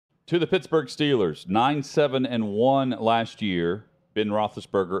To the Pittsburgh Steelers, 9-7-1 last year. Ben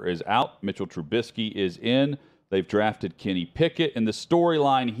Roethlisberger is out. Mitchell Trubisky is in. They've drafted Kenny Pickett. And the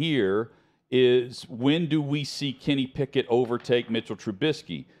storyline here is, when do we see Kenny Pickett overtake Mitchell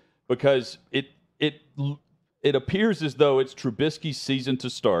Trubisky? Because it appears as though it's Trubisky's season to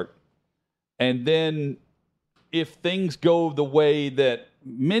start. And then if things go the way that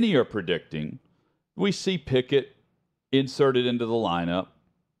many are predicting, we see Pickett inserted into the lineup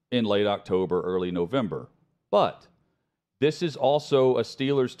in late October, early November. But this is also a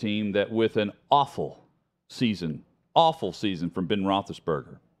Steelers team that, with an awful season from Ben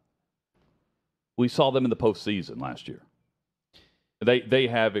Roethlisberger, we saw them in the postseason last year. They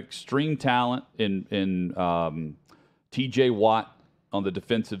have extreme talent in T.J. Watt on the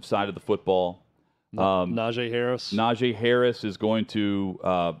defensive side of the football. Najee Harris. Najee Harris is going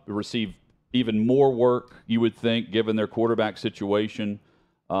to receive even more work, you would think, given their quarterback situation.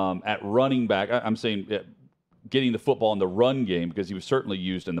 At running back, I'm saying getting the football in the run game, because he was certainly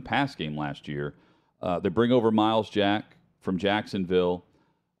used in the pass game last year. They bring over Miles Jack from Jacksonville.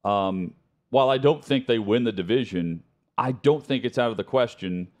 While I don't think they win the division, I don't think it's out of the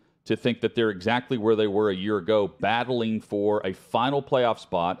question to think that they're exactly where they were a year ago, battling for a final playoff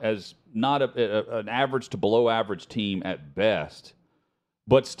spot as not an average to below average team at best,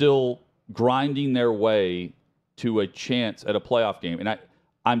 but still grinding their way to a chance at a playoff game. And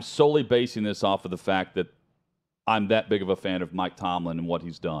I'm solely basing this off of the fact that I'm that big of a fan of Mike Tomlin and what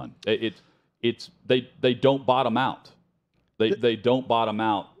he's done. They don't bottom out. They don't bottom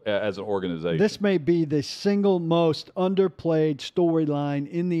out as an organization. This may be the single most underplayed storyline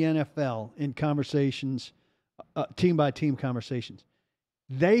in the NFL in conversations, team-by-team conversations.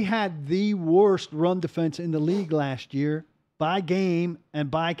 They had the worst run defense in the league last year by game and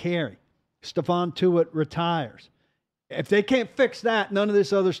by carry. Stephon Tuitt retires. If they can't fix that, none of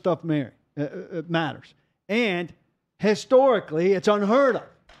this other stuff matters. And historically, it's unheard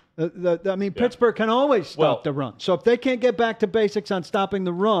of. Pittsburgh can always stop the run. So if they can't get back to basics on stopping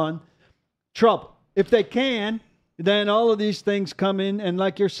the run, trouble. If they can, then all of these things come in. And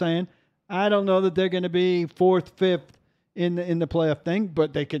like you're saying, I don't know that they're going to be fourth, fifth in the playoff thing,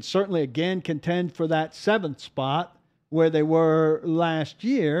 but they could certainly, again, contend for that seventh spot where they were last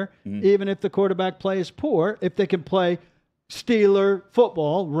year, even if the quarterback play is poor, if they can play Steeler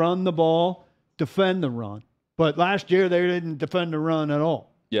football, run the ball, defend the run. But last year, they didn't defend the run at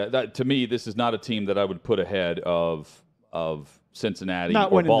all. Yeah, to me, this is not a team that I would put ahead of Cincinnati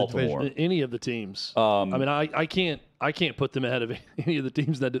not or Baltimore. Any of the teams. I can't put them ahead of any of the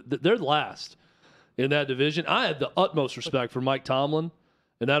teams that they're last in that division. I have the utmost respect for Mike Tomlin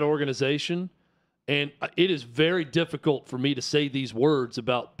and that organization. And it is very difficult for me to say these words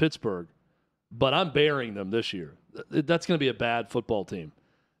about Pittsburgh, but I'm burying them this year. That's going to be a bad football team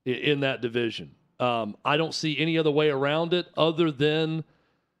in that division. I don't see any other way around it other than,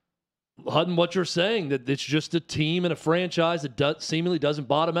 Hutton, what you're saying, that it's just a team and a franchise that seemingly doesn't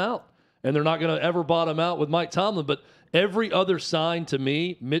bottom out. And they're not going to ever bottom out with Mike Tomlin. But every other sign to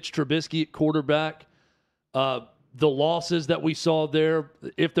me, Mitch Trubisky at quarterback, the losses that we saw there,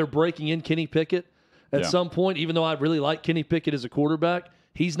 if they're breaking in Kenny Pickett at some point, even though I really like Kenny Pickett as a quarterback,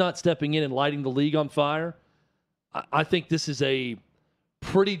 he's not stepping in and lighting the league on fire. I think this is a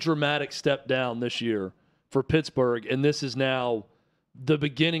pretty dramatic step down this year for Pittsburgh, and this is now the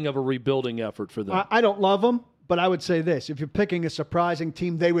beginning of a rebuilding effort for them. I don't love them, but I would say this. If you're picking a surprising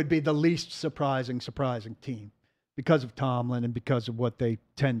team, they would be the least surprising team because of Tomlin and because of what they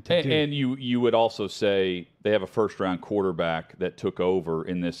tend to do. And you would also say they have a first-round quarterback that took over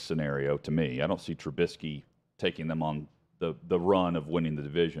in this scenario to me. I don't see Trubisky taking them on the run of winning the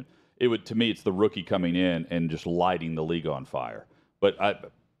division. To me, it's the rookie coming in and just lighting the league on fire.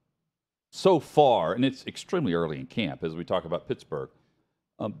 But so far, and it's extremely early in camp as we talk about Pittsburgh,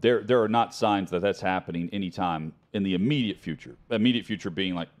 there are not signs that that's happening anytime in the immediate future. Immediate future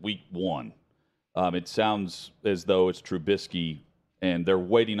being like week 1. It sounds as though it's Trubisky, and they're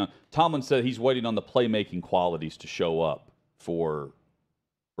waiting on. Tomlin said he's waiting on the playmaking qualities to show up for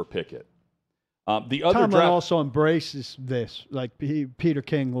Pickett. The other Tomlin draft also embraces this. Like Peter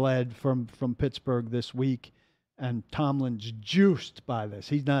King led from Pittsburgh this week, and Tomlin's juiced by this.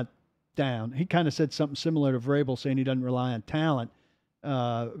 He's not down. He kind of said something similar to Vrabel, saying he doesn't rely on talent.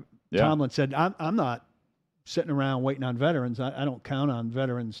 Tomlin said, "I'm not sitting around waiting on veterans. I don't count on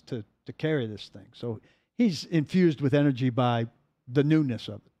veterans to carry this thing." So he's infused with energy by the newness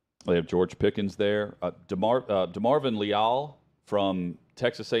of it. They have George Pickens there. DeMarvin Leal from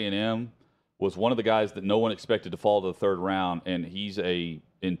Texas A&M was one of the guys that no one expected to fall to the third round, and he's a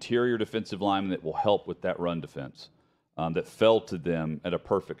interior defensive lineman that will help with that run defense. that fell to them at a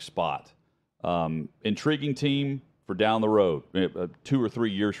perfect spot. Intriguing team for down the road, 2 or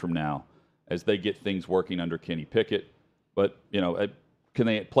 3 years from now, as they get things working under Kenny Pickett. But, can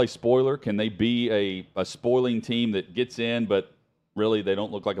they play spoiler? Can they be a spoiling team that gets in, but really they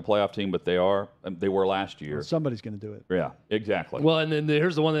don't look like a playoff team, but they are? They were last year. Well, somebody's going to do it. Yeah, exactly. Well, and then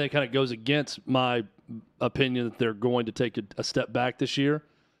here's the one that kind of goes against my opinion that they're going to take a step back this year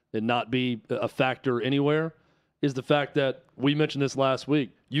and not be a factor anywhere, is the fact that we mentioned this last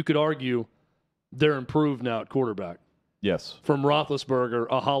week. You could argue they're improved now at quarterback. Yes. From Roethlisberger,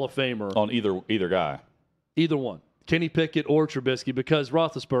 a Hall of Famer. On either guy. Either one. Kenny Pickett or Trubisky, because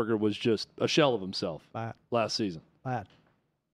Roethlisberger was just a shell of himself last season. Bad.